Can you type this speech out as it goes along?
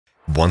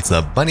What's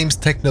up, my name's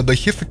TechNobo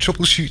here for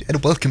Troubleshoot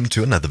and welcome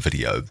to another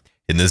video.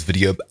 In this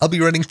video, I'll be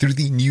running through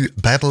the new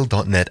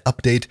Battle.net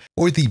update,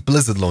 or the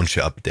Blizzard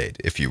Launcher update,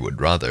 if you would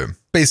rather.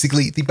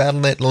 Basically, the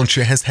Battlenet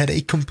launcher has had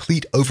a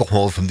complete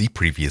overhaul from the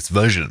previous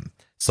version.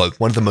 So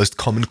one of the most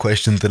common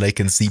questions that I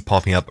can see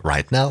popping up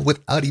right now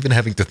without even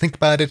having to think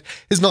about it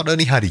is not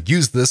only how to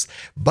use this,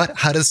 but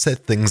how to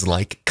set things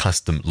like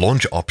custom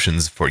launch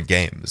options for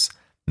games.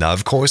 Now,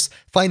 of course,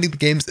 finding the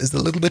games is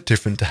a little bit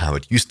different to how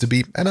it used to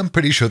be, and I'm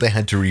pretty sure they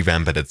had to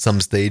revamp it at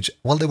some stage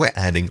while they were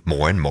adding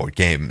more and more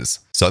games.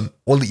 So,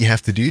 all that you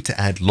have to do to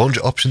add launch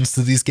options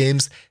to these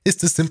games is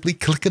to simply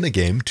click on a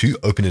game to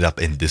open it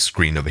up in this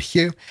screen over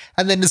here,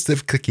 and then instead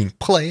of clicking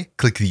play,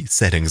 click the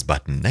settings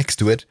button next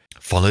to it,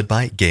 followed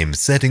by game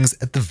settings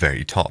at the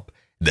very top.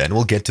 Then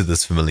we'll get to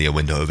this familiar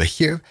window over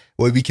here,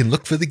 where we can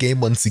look for the game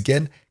once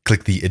again,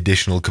 click the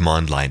additional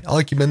command line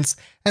arguments,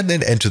 and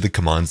then enter the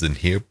commands in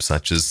here,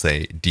 such as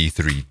say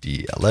D3,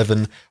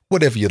 D11,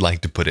 whatever you'd like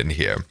to put in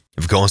here.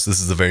 Of course,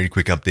 this is a very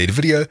quick update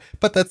video,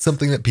 but that's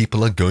something that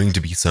people are going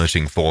to be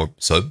searching for,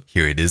 so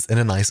here it is in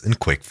a nice and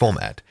quick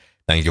format.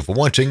 Thank you for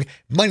watching,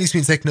 my name's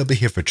TechNobo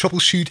here for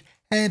Troubleshoot,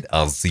 and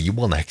I'll see you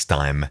all next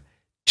time.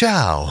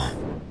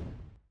 Ciao!